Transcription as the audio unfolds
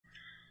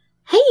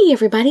Hey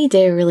everybody,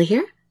 Dirili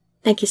here.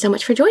 Thank you so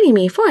much for joining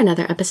me for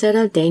another episode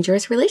of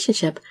Dangerous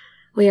Relationship.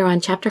 We are on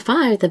Chapter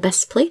 5, The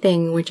Best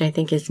Plaything, which I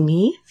think is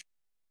me.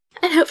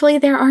 And hopefully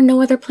there are no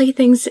other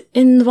playthings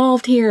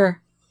involved here.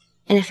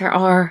 And if there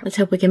are, let's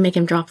hope we can make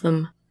him drop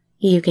them.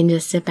 You can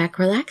just sit back,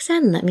 relax,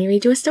 and let me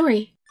read you a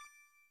story.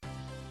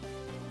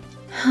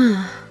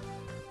 I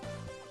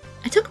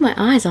took my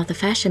eyes off the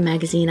fashion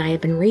magazine I had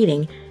been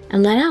reading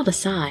and let out a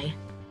sigh.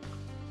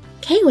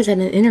 Kei was at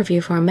an interview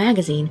for a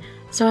magazine,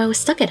 so I was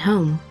stuck at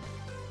home.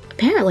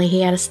 Apparently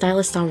he had a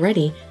stylist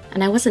already,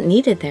 and I wasn't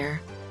needed there.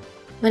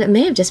 But it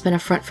may have just been a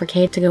front for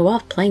Kei to go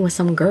off playing with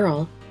some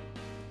girl.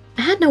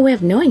 I had no way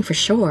of knowing for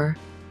sure.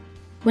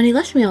 When he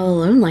left me all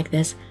alone like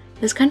this,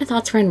 those kind of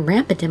thoughts ran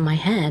rampant in my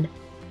head.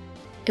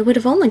 It would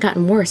have only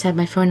gotten worse had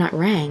my phone not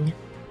rang.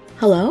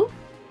 Hello?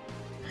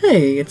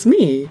 Hey, it's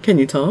me. Can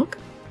you talk?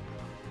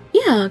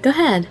 Yeah, go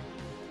ahead.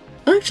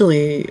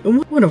 Actually,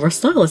 one of our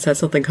stylists had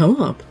something come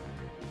up.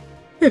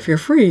 If you're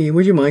free,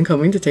 would you mind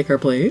coming to take her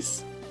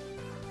place?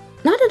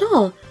 Not at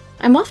all.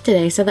 I'm off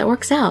today, so that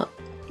works out.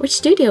 Which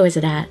studio is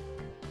it at?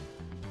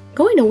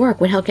 Going to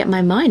work would help get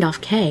my mind off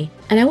Kei,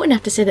 and I wouldn't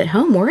have to sit at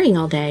home worrying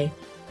all day.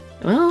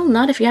 Well,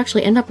 not if you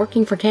actually end up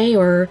working for Kei,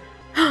 or...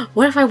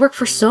 what if I work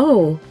for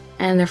So,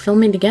 and they're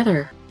filming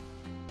together?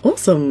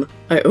 Awesome!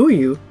 I owe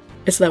you.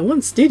 It's that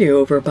one studio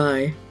over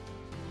by...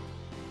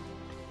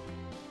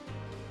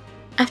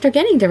 After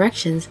getting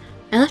directions,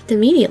 I left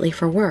immediately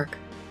for work.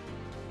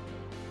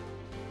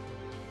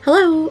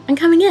 Hello, I'm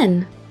coming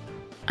in.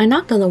 I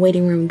knocked on the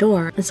waiting room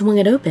door and swung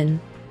it open.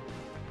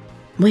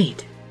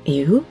 Wait,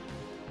 you?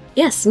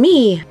 Yes,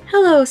 me!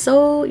 Hello,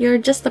 So, you're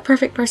just the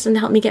perfect person to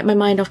help me get my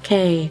mind off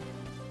Kei.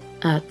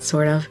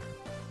 Sort of.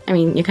 I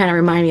mean, you kind of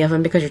remind me of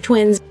him because you're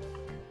twins.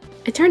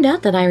 It turned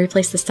out that I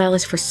replaced the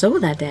stylist for So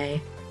that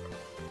day.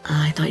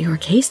 I thought you were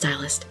Kei's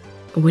stylist.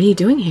 What are you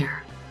doing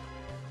here?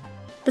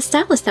 The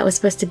stylist that was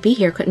supposed to be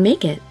here couldn't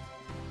make it.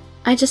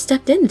 I just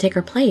stepped in to take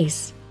her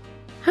place.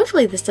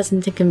 Hopefully this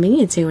doesn't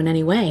inconvenience you in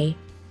any way.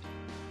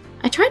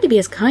 I tried to be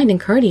as kind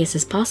and courteous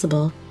as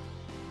possible.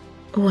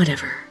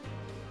 Whatever.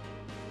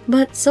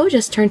 But So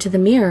just turned to the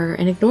mirror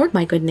and ignored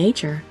my good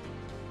nature.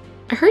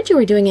 I heard you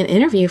were doing an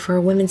interview for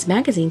a women's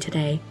magazine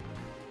today.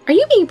 Are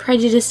you being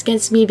prejudiced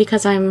against me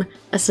because I'm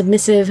a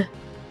submissive?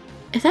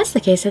 If that's the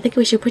case, I think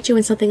we should put you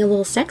in something a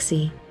little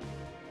sexy.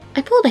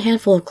 I pulled a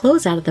handful of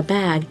clothes out of the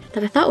bag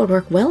that I thought would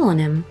work well on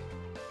him.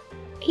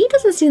 He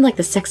doesn't seem like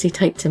the sexy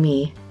type to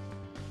me.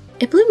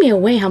 It blew me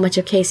away how much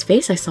of Kei's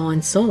face I saw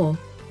in Seoul.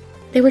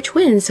 They were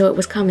twins, so it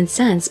was common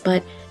sense,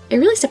 but it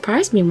really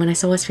surprised me when I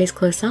saw his face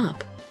close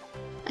up.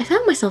 I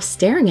found myself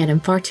staring at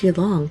him far too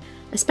long,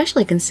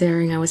 especially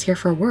considering I was here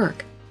for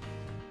work.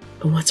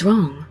 What's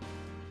wrong?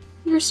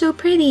 You're so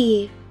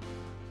pretty.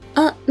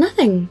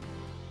 Nothing.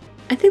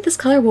 I think this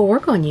color will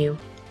work on you.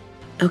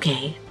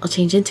 Okay, I'll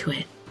change into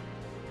it.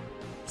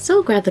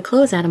 So grabbed the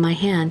clothes out of my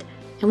hand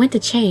and went to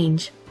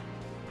change.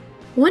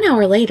 1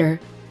 hour later,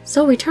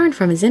 So returned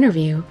from his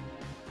interview.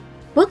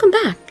 Welcome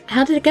back.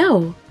 How did it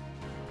go?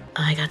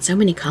 I got so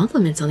many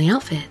compliments on the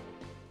outfit.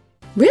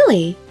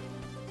 Really?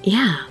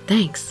 Yeah,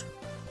 thanks.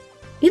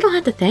 You don't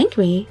have to thank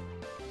me.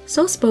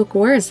 So spoke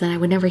words that I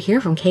would never hear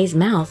from Kei's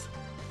mouth.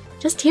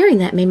 Just hearing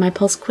that made my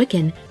pulse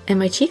quicken and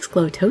my cheeks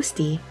glow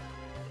toasty.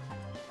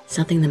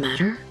 Something the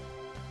matter?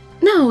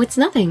 No, it's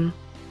nothing.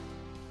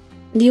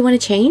 Do you want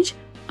to change?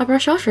 I'll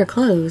brush off your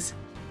clothes.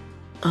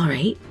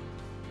 Alright.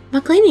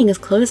 While cleaning his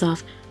clothes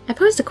off, I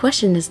posed a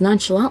question as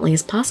nonchalantly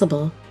as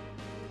possible.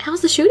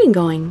 How's the shooting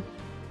going?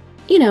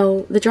 You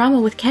know, the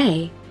drama with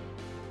Kei.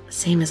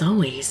 Same as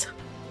always.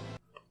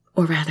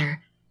 Or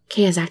rather,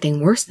 Kei is acting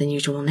worse than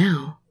usual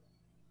now.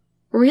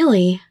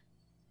 Really?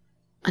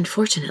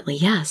 Unfortunately,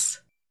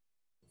 yes.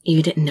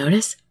 You didn't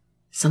notice?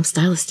 Some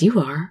stylist you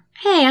are.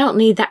 Hey, I don't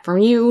need that from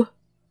you.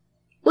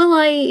 Well,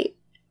 I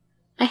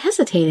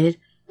hesitated,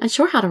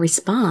 unsure how to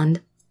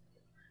respond.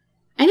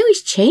 I know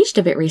he's changed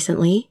a bit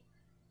recently.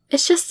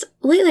 It's just,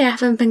 lately I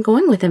haven't been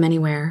going with him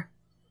anywhere.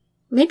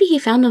 Maybe he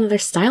found another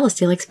stylist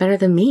he likes better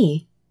than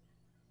me.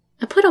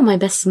 I put on my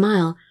best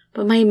smile,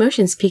 but my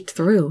emotions peeked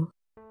through.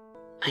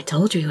 I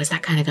told you he was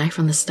that kind of guy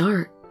from the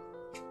start.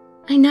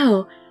 I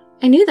know.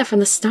 I knew that from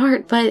the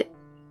start, but...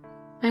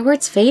 My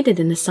words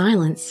faded into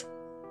silence.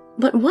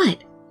 But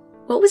what?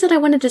 What was it I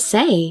wanted to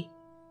say?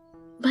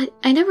 But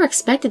I never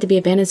expected to be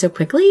abandoned so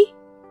quickly.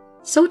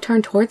 So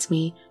turned towards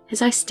me,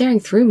 his eyes staring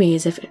through me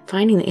as if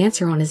finding the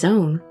answer on his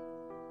own.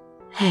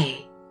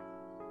 Hey.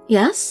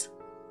 Yes?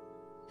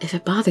 If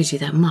it bothers you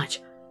that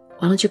much,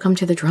 why don't you come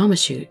to the drama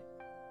shoot?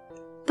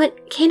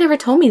 But Kei never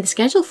told me the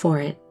schedule for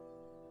it.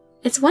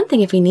 It's one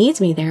thing if he needs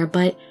me there,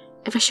 but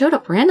if I showed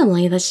up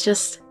randomly, that's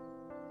just...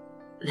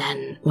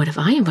 Then what if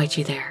I invite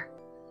you there?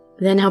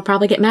 Then he'll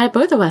probably get mad at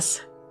both of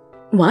us.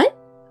 What?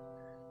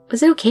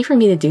 Was it okay for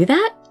me to do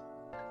that?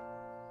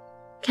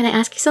 Can I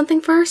ask you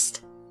something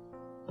first?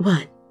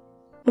 What?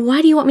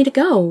 Why do you want me to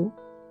go?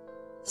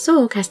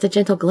 So cast a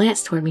gentle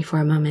glance toward me for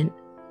a moment.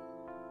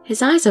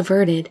 His eyes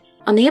averted,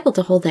 unable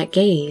to hold that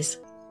gaze.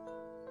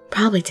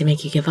 Probably to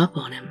make you give up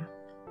on him.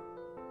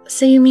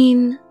 So you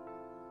mean...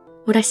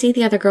 Would I see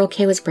the other girl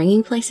Kei was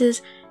bringing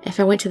places if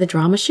I went to the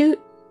drama shoot?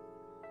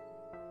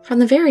 From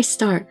the very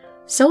start,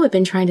 Soul had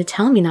been trying to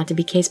tell me not to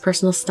be Kei's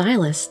personal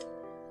stylist.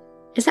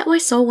 Is that why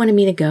Soul wanted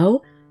me to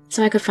go,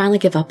 so I could finally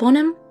give up on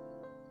him?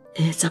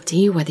 It's up to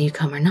you whether you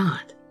come or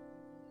not.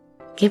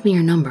 Give me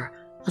your number.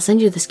 I'll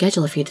send you the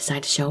schedule if you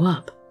decide to show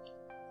up.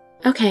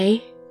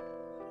 Okay.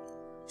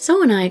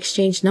 Soul and I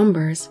exchanged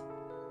numbers.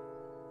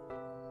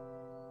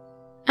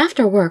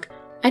 After work,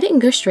 I didn't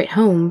go straight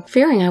home,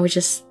 fearing I would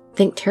just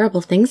think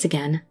terrible things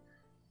again.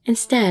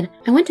 Instead,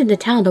 I went into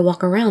town to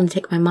walk around and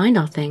take my mind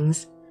off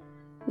things.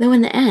 Though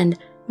in the end,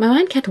 my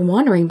mind kept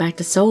wandering back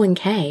to Soul and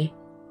Kei.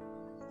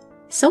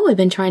 Soul had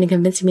been trying to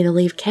convince me to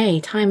leave Kei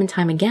time and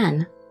time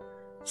again.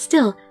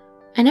 Still,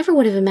 I never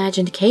would have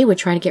imagined Kei would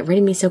try to get rid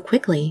of me so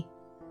quickly.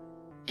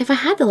 If I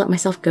had to let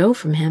myself go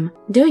from him,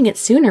 doing it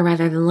sooner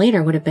rather than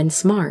later would have been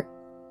smart.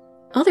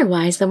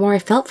 Otherwise, the more I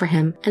felt for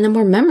him and the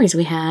more memories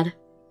we had,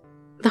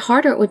 the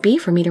harder it would be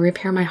for me to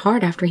repair my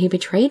heart after he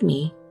betrayed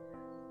me.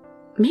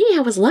 Maybe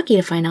I was lucky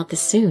to find out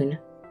this soon.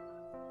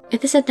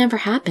 If this had never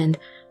happened,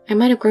 I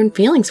might have grown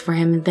feelings for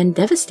him and been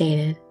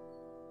devastated.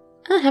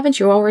 Haven't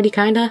you already,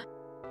 kinda?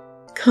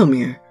 Come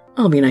here.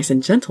 I'll be nice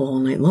and gentle all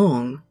night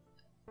long.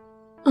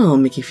 I'll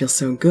make you feel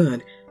so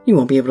good, you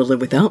won't be able to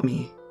live without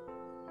me.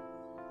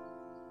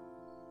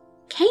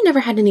 Kei never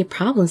had any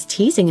problems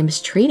teasing and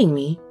mistreating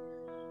me.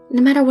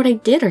 No matter what I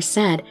did or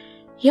said,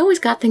 he always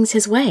got things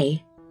his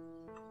way.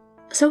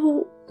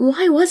 So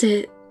why was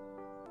it?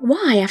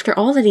 Why, after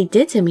all that he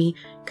did to me,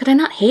 could I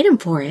not hate him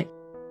for it?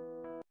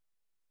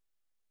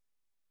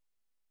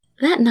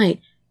 That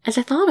night, as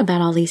I thought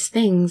about all these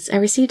things, I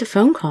received a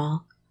phone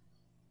call.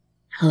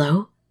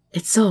 Hello,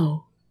 it's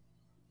Soul.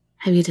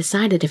 Have you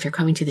decided if you're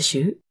coming to the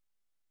shoot?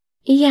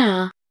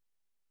 Yeah.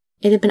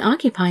 It had been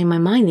occupying my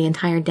mind the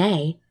entire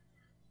day.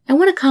 I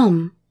want to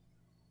come.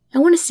 I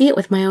want to see it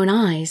with my own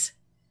eyes,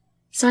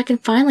 so I can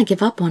finally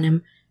give up on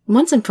him,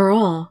 once and for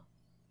all.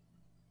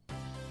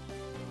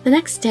 The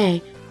next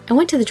day, I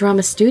went to the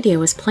drama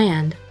studio as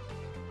planned.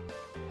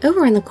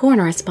 Over in the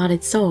corner, I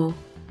spotted Soul.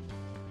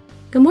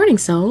 Good morning,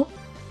 Soul.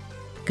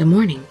 Good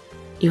morning.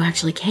 You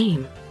actually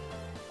came.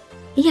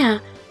 Yeah,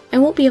 I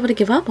won't be able to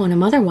give up on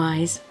him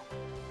otherwise.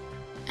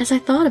 As I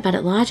thought about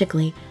it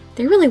logically,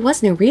 there really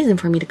was no reason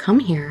for me to come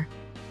here.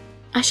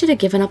 I should have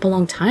given up a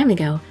long time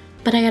ago,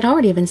 but I had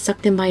already been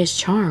sucked in by his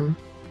charm.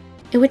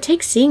 It would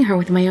take seeing her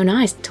with my own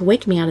eyes to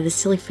wake me out of this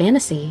silly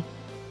fantasy.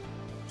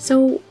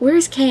 So, where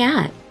is Kei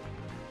at?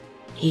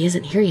 He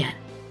isn't here yet.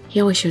 He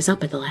always shows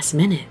up at the last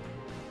minute.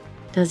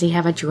 Does he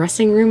have a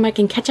dressing room I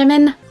can catch him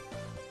in?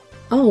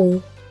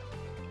 Oh.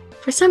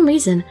 For some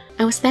reason,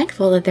 I was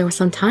thankful that there was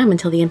some time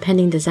until the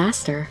impending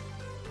disaster.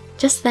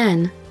 Just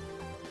then...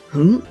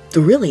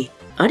 Dirili,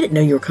 I didn't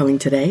know you were coming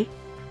today.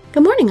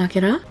 Good morning,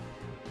 Akira.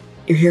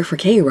 You're here for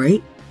Kei,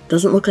 right?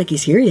 Doesn't look like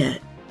he's here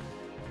yet.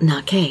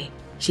 Not Kei.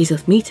 She's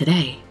with me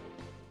today.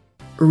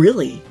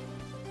 Really?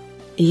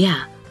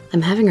 Yeah,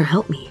 I'm having her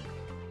help me.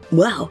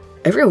 Wow,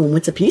 everyone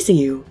wants a piece of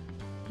you.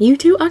 You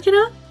too,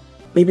 Akira?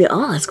 Maybe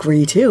I'll ask for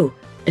you too.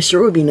 It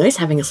sure would be nice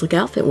having a slick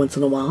outfit once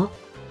in a while.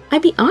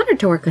 I'd be honored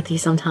to work with you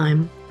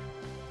sometime.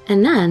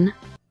 And then...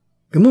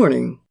 Good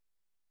morning.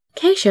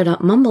 Kei showed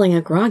up mumbling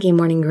a groggy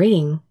morning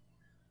greeting.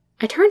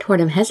 I turned toward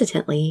him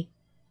hesitantly.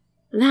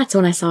 That's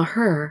when I saw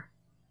her.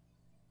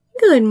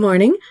 Good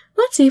morning.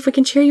 Let's see if we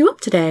can cheer you up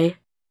today.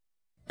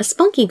 A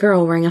spunky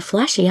girl wearing a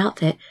flashy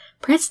outfit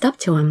pranced up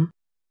to him.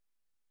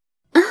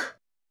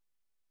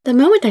 The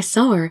moment I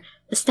saw her,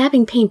 the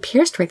stabbing pain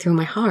pierced right through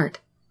my heart.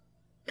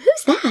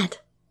 Who's that?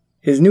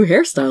 His new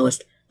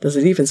hairstylist. Does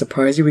it even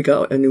surprise you we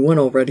got a new one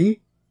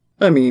already?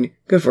 I mean,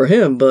 good for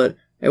him, but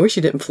I wish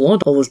he didn't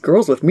flaunt all those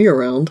girls with me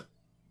around.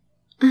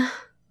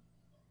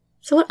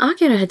 So what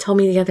Akira had told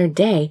me the other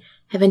day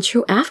had been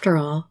true after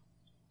all.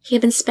 He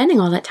had been spending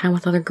all that time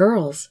with other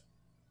girls.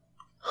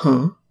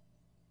 Huh?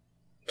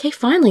 Kei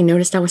finally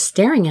noticed I was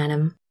staring at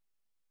him.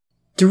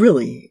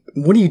 Dirili,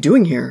 what are you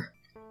doing here?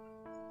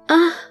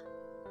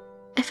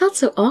 I felt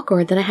so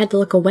awkward that I had to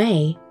look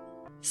away.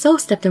 So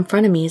stepped in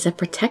front of me as if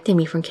protecting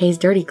me from Kei's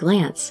dirty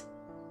glance.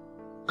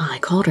 I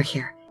called her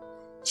here.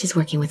 She's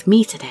working with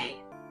me today.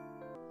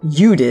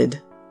 You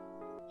did?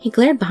 He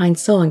glared behind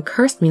Soul and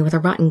cursed me with a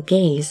rotten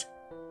gaze.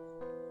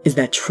 Is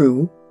that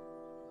true?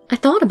 I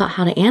thought about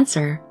how to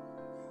answer. ...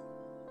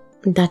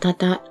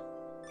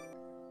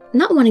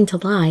 Not wanting to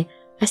lie,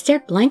 I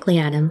stared blankly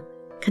at him,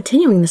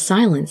 continuing the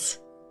silence.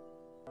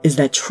 Is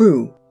that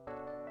true?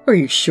 Are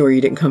you sure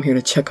you didn't come here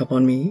to check up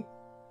on me?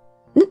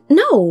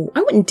 No,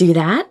 I wouldn't do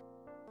that.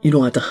 You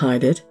don't have to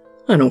hide it.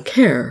 I don't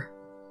care.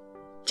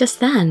 Just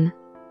then.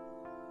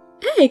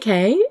 Hey,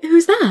 Kei,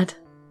 who's that?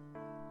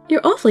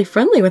 You're awfully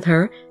friendly with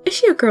her. Is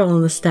she a girl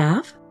on the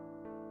staff?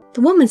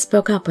 The woman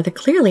spoke up with a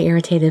clearly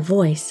irritated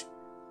voice.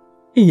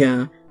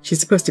 Yeah, she's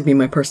supposed to be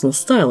my personal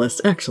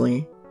stylist,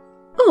 actually.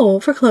 Oh,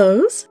 for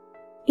clothes?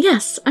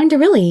 Yes, I'm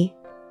Dirili.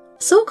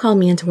 Soul called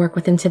me in to work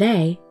with him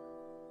today.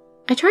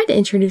 I tried to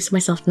introduce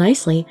myself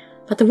nicely,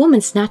 but the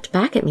woman snapped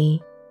back at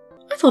me.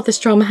 I thought this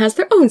drama has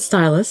their own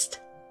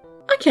stylist.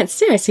 I can't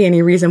say I see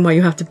any reason why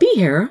you have to be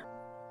here.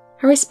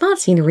 Her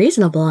response seemed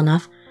reasonable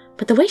enough,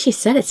 but the way she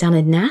said it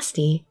sounded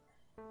nasty.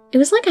 It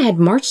was like I had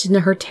marched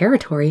into her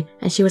territory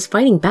and she was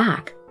fighting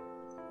back.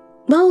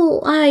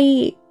 Well,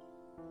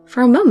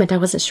 For a moment, I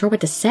wasn't sure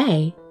what to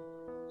say.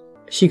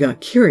 She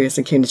got curious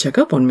and came to check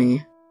up on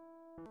me.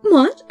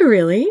 What?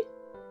 Really?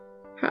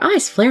 Her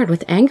eyes flared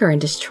with anger and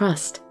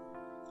distrust.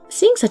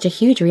 Seeing such a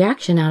huge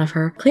reaction out of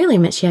her clearly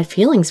meant she had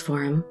feelings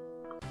for him.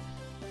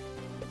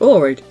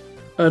 Alright,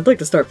 I'd like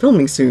to start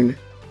filming soon.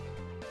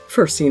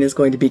 First scene is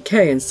going to be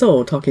Kei and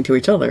So talking to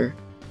each other.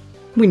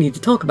 We need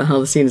to talk about how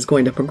the scene is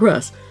going to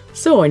progress,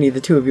 so I need the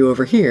two of you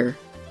over here.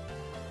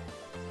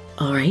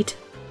 Alright.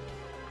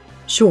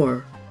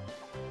 Sure.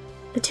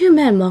 The two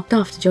men walked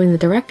off to join the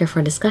director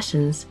for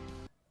discussions.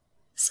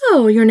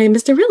 So, your name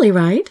is Dirili,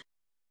 right?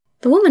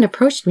 The woman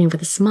approached me with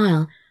a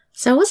smile,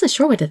 so I wasn't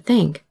sure what to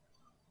think.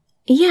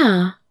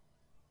 Yeah.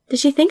 Did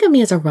she think of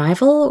me as a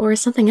rival or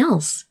as something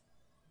else?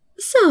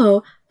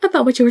 So,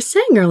 about what you were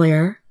saying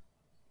earlier.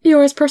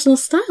 You're his personal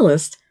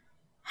stylist.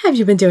 Have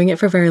you been doing it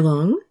for very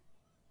long?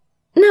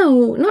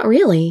 No, not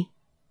really.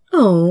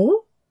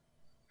 Oh?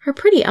 Her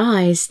pretty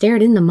eyes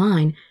stared into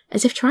mine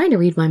as if trying to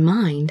read my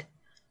mind.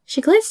 She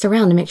glanced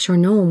around to make sure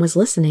no one was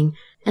listening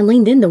and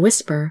leaned in to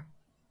whisper,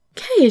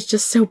 Kei is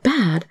just so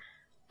bad.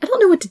 I don't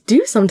know what to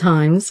do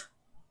sometimes.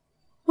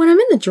 When I'm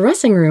in the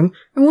dressing room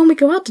or when we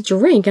go out to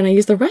drink and I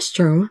use the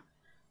restroom,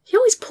 he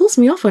always pulls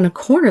me off in a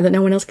corner that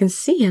no one else can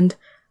see and...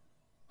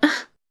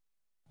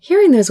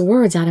 Hearing those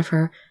words out of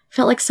her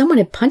felt like someone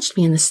had punched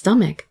me in the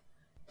stomach.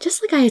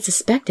 Just like I had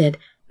suspected,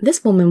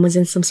 this woman was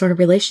in some sort of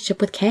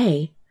relationship with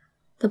Kei.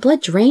 The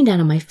blood drained out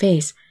of my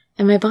face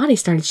and my body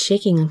started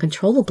shaking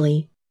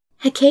uncontrollably.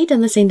 Had Kei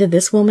done the same to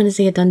this woman as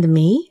he had done to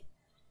me?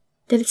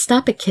 Did it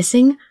stop at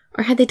kissing,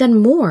 or had they done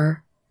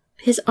more?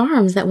 His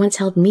arms that once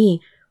held me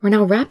were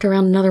now wrapped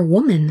around another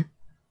woman.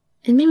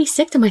 It made me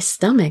sick to my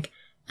stomach,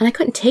 and I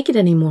couldn't take it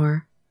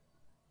anymore.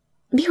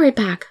 Be right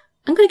back.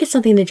 I'm going to get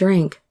something to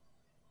drink.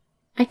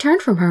 I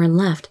turned from her and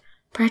left,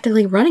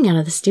 practically running out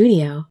of the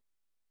studio.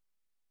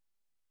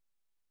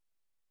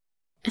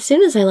 As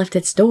soon as I left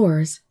its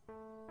doors,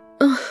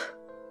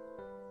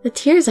 the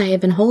tears I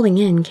had been holding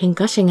in came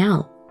gushing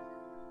out.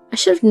 I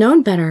should have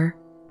known better.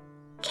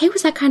 Kei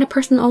was that kind of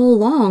person all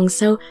along,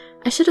 so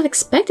I should have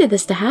expected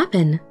this to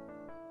happen.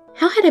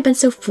 How had I been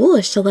so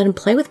foolish to let him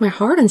play with my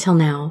heart until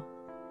now?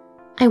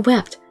 I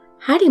wept,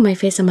 hiding my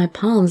face in my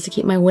palms to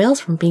keep my wails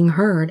from being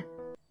heard.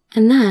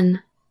 And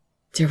then...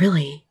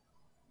 Dirili.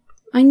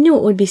 I knew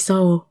it would be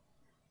So.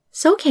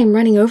 So came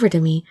running over to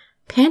me,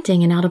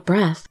 panting and out of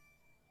breath.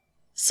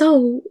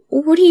 So,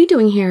 what are you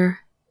doing here?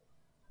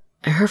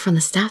 I heard from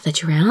the staff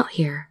that you ran out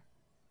here.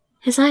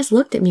 His eyes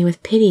looked at me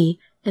with pity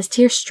as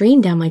tears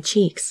streamed down my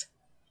cheeks.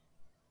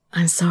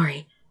 I'm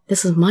sorry.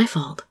 This was my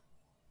fault.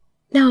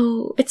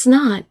 No, it's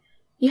not.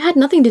 You had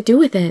nothing to do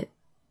with it.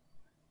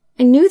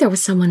 I knew there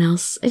was someone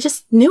else. I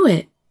just knew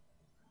it.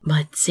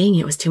 But seeing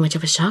it was too much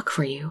of a shock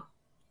for you.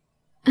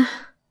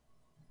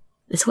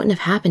 This wouldn't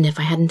have happened if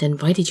I hadn't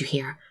invited you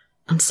here.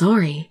 I'm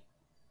sorry.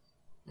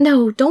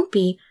 No, don't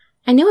be.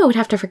 I knew I would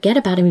have to forget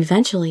about him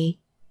eventually.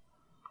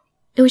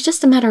 It was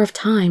just a matter of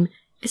time.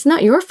 It's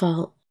not your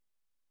fault.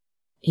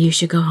 You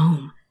should go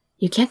home.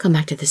 You can't come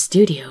back to the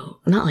studio,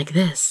 not like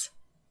this.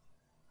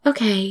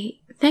 Okay,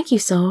 thank you,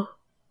 So.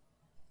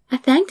 I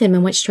thanked him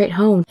and went straight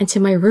home and to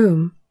my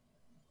room.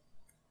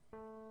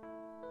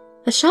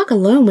 The shock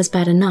alone was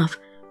bad enough,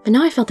 but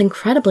now I felt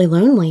incredibly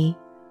lonely.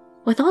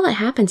 With all that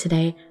happened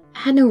today, I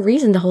had no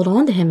reason to hold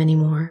on to him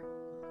anymore.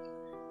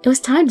 It was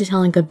time to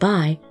tell him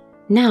goodbye,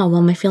 now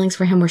while my feelings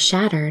for him were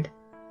shattered.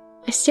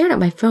 I stared at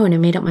my phone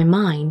and made up my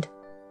mind.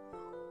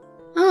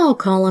 I'll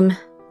call him.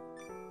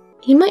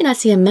 He might not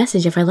see a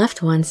message if I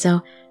left one,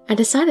 so I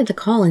decided to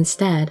call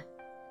instead.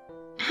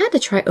 I had to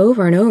try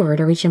over and over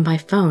to reach him by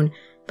phone,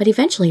 but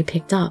eventually he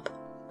picked up.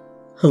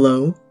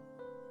 Hello?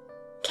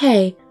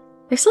 Kei,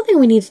 there's something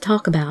we need to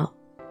talk about.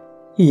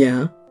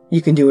 Yeah,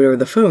 you can do it over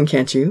the phone,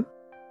 can't you?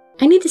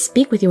 I need to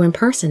speak with you in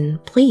person,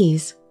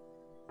 please.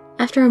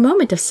 After a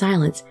moment of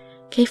silence,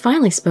 Kei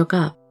finally spoke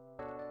up.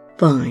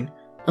 Fine,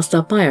 I'll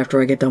stop by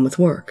after I get done with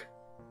work.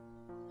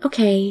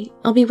 Okay,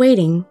 I'll be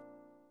waiting.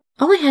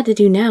 All I had to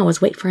do now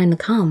was wait for him to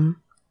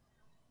come.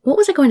 What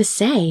was I going to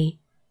say?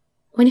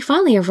 When he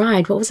finally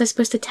arrived, what was I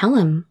supposed to tell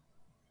him?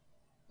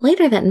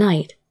 Later that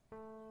night.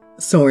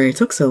 Sorry it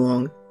took so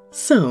long.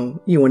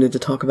 So, you wanted to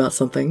talk about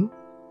something?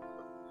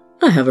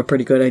 I have a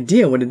pretty good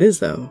idea what it is,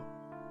 though.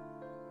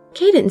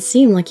 Kei didn't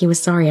seem like he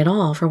was sorry at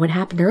all for what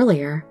happened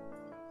earlier.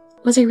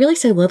 Was I really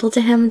so little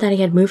to him that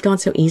he had moved on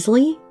so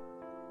easily?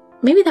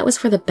 Maybe that was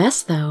for the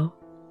best, though.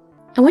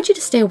 I want you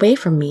to stay away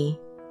from me.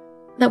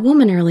 That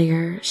woman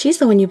earlier, she's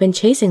the one you've been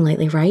chasing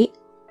lately, right?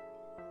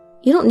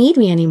 You don't need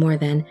me anymore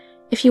then.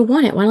 If you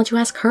want it, why don't you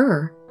ask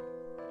her?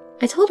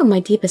 I told him my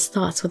deepest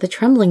thoughts with a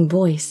trembling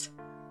voice.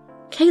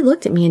 Kei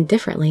looked at me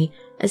indifferently,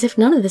 as if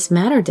none of this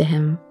mattered to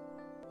him.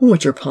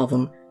 What's your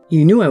problem?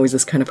 You knew I was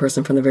this kind of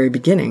person from the very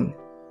beginning.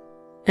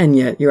 And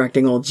yet you're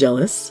acting all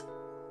jealous.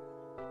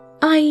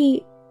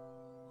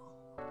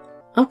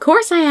 Of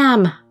course I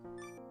am!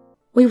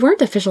 We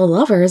weren't official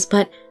lovers,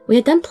 but we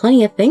had done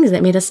plenty of things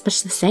that made us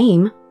much the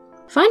same.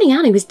 Finding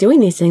out he was doing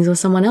these things with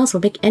someone else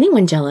would make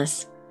anyone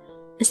jealous.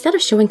 Instead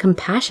of showing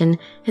compassion,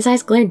 his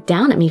eyes glared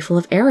down at me full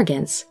of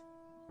arrogance.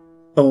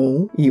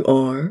 Oh, you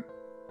are?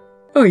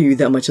 Are you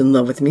that much in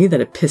love with me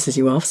that it pisses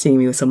you off seeing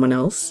me with someone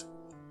else?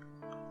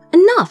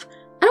 Enough!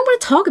 I don't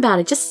want to talk about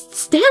it. Just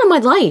stay out of my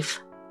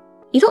life.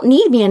 You don't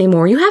need me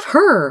anymore. You have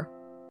her.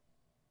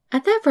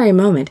 At that very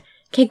moment,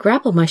 Kei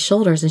grappled my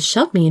shoulders and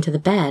shoved me into the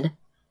bed.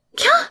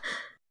 Gah!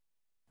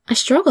 I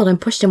struggled and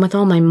pushed him with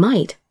all my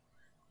might,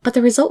 but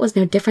the result was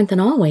no different than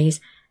always,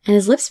 and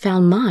his lips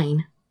found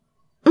mine.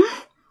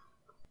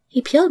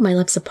 He peeled my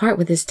lips apart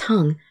with his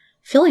tongue,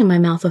 filling my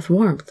mouth with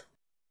warmth.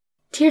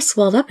 Tears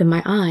swelled up in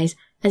my eyes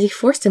as he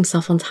forced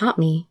himself on top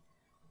me.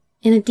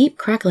 In a deep,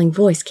 crackling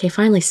voice, Kei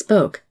finally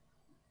spoke.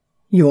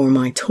 You're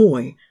my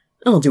toy.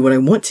 I'll do what I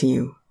want to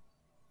you.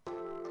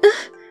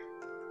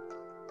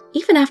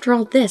 Even after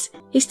all this,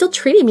 he still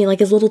treated me like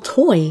his little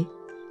toy.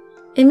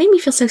 It made me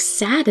feel so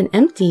sad and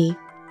empty.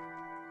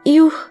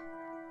 You...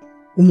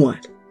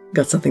 What?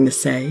 Got something to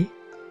say?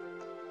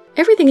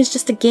 Everything is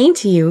just a game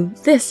to you.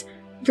 This,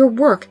 your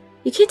work,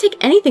 you can't take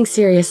anything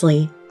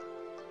seriously.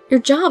 Your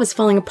job is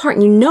falling apart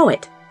and you know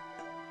it.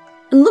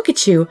 And look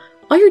at you,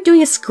 all you're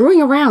doing is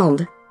screwing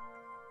around.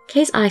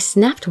 Kei's eyes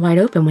snapped wide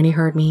open when he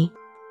heard me.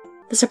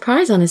 The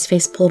surprise on his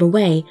face pulled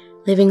away,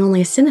 leaving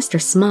only a sinister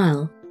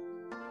smile.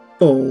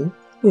 Oh,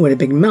 what a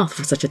big mouth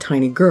for such a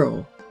tiny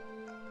girl.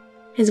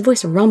 His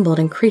voice rumbled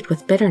and creaked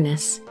with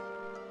bitterness.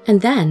 And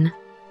then...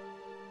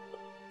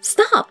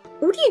 Stop!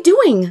 What are you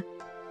doing?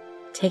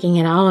 Taking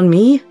it out on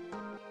me?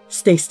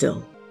 Stay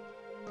still.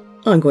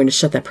 I'm going to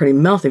shut that pretty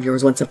mouth of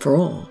yours once and for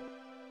all.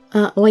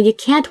 Well, you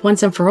can't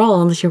once and for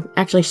all unless you're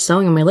actually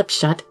sewing my lips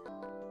shut.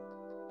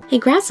 He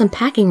grabbed some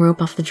packing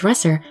rope off the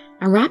dresser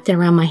and wrapped it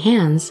around my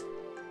hands.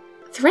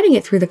 Threading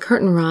it through the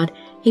curtain rod,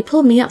 he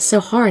pulled me up so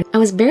hard I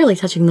was barely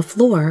touching the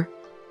floor.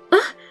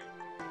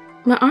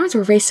 My arms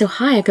were raised so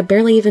high I could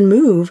barely even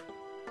move.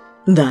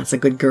 That's a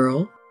good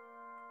girl.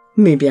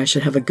 Maybe I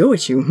should have a go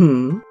at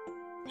you,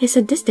 His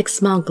sadistic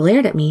smile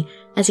glared at me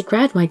as he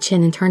grabbed my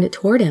chin and turned it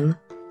toward him.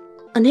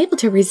 Unable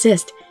to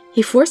resist,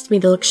 he forced me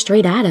to look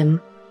straight at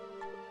him.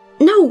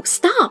 No,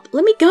 stop!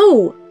 Let me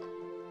go!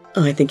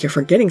 I think you're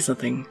forgetting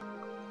something.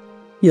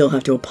 You'll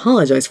have to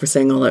apologize for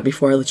saying all that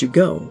before I let you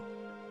go.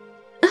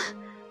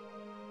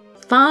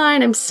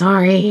 Fine, I'm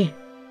sorry.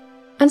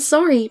 I'm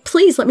sorry,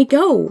 please let me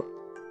go.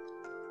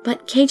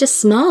 But Kei just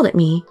smiled at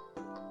me.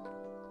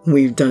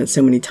 We've done it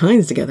so many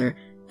times together,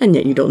 and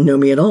yet you don't know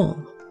me at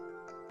all.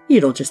 You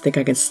don't just think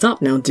I can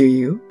stop now, do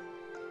you?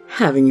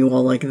 Having you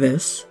all like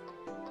this.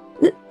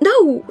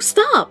 No,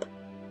 stop!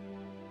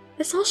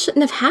 This all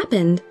shouldn't have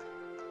happened.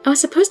 I was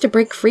supposed to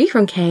break free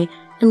from Kei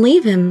and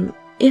leave him,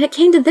 yet it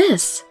came to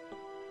this.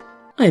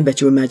 I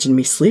bet you imagined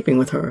me sleeping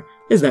with her,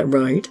 is that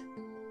right?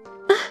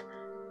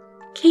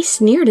 Kei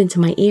sneered into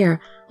my ear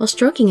while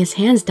stroking his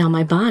hands down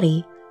my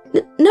body.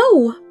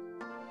 No!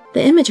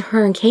 The image of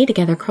her and Kei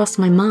together crossed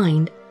my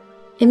mind.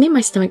 It made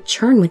my stomach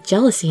churn with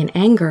jealousy and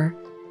anger.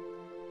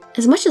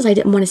 As much as I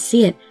didn't want to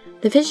see it,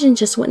 the vision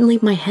just wouldn't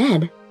leave my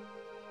head.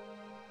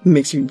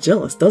 Makes you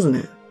jealous, doesn't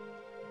it?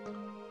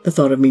 The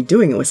thought of me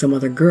doing it with some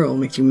other girl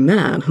makes you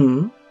mad,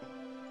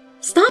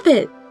 Stop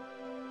it!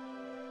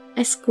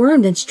 I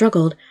squirmed and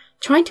struggled,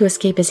 trying to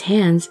escape his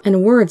hands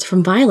and words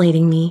from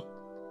violating me.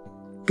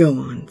 Go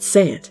on,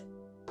 say it.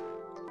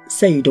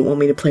 Say you don't want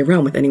me to play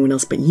around with anyone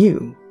else but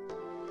you.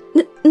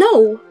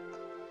 No!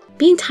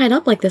 Being tied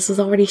up like this was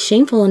already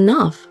shameful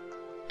enough.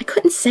 I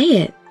couldn't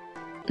say it.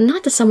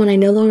 Not to someone I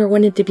no longer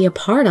wanted to be a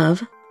part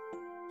of.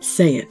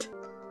 Say it.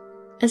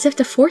 As if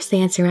to force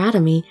the answer out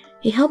of me,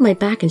 he held my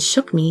back and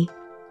shook me.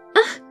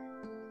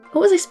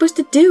 What was I supposed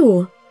to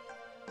do?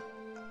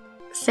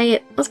 Say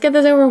it. Let's get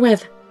this over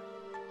with.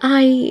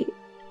 I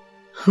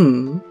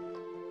don't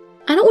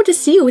want to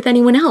see you with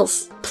anyone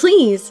else.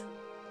 Please.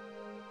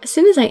 As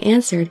soon as I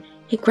answered,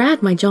 he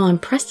grabbed my jaw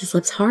and pressed his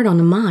lips hard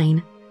onto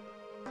mine.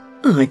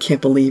 I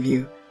can't believe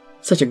you.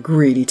 Such a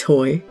greedy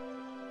toy.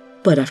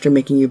 But after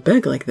making you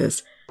beg like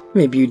this,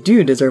 maybe you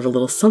do deserve a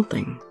little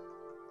something.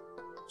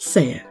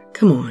 Say it.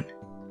 Come on.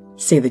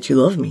 Say that you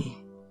love me.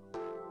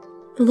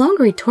 The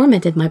longer he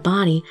tormented my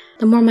body,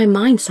 the more my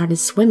mind started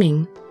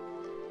swimming.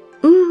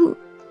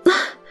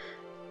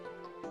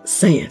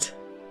 Say it.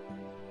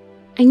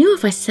 I knew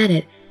if I said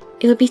it,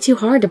 it would be too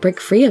hard to break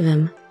free of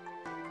him.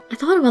 I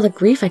thought of all the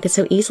grief I could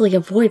so easily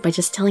avoid by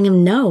just telling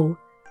him no.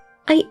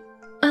 I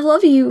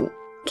love you,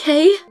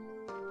 Kei.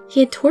 He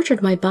had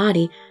tortured my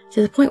body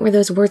to the point where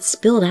those words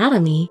spilled out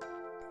of me.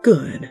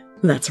 Good.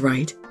 That's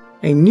right.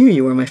 I knew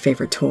you were my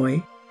favorite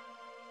toy.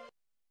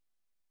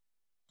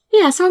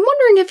 Yeah, so I'm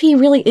wondering if he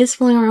really is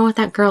fooling around with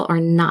that girl or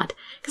not.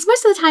 Because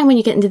most of the time when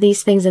you get into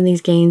these things in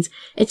these games,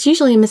 it's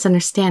usually a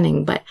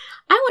misunderstanding, but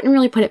I wouldn't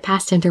really put it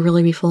past him to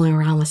really be fooling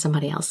around with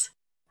somebody else.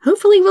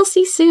 Hopefully we'll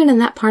see soon and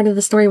that part of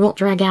the story won't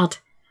drag out.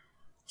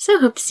 So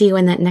hope to see you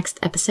in that next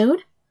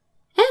episode.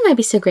 And I'd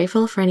be so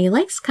grateful for any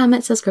likes,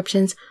 comments,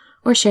 subscriptions,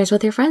 or shares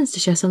with your friends to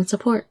show some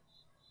support.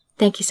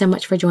 Thank you so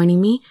much for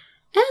joining me,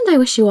 And I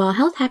wish you all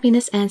health,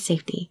 happiness, and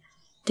safety.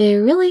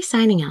 Dirili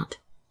signing out.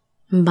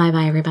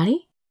 Bye-bye,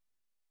 everybody.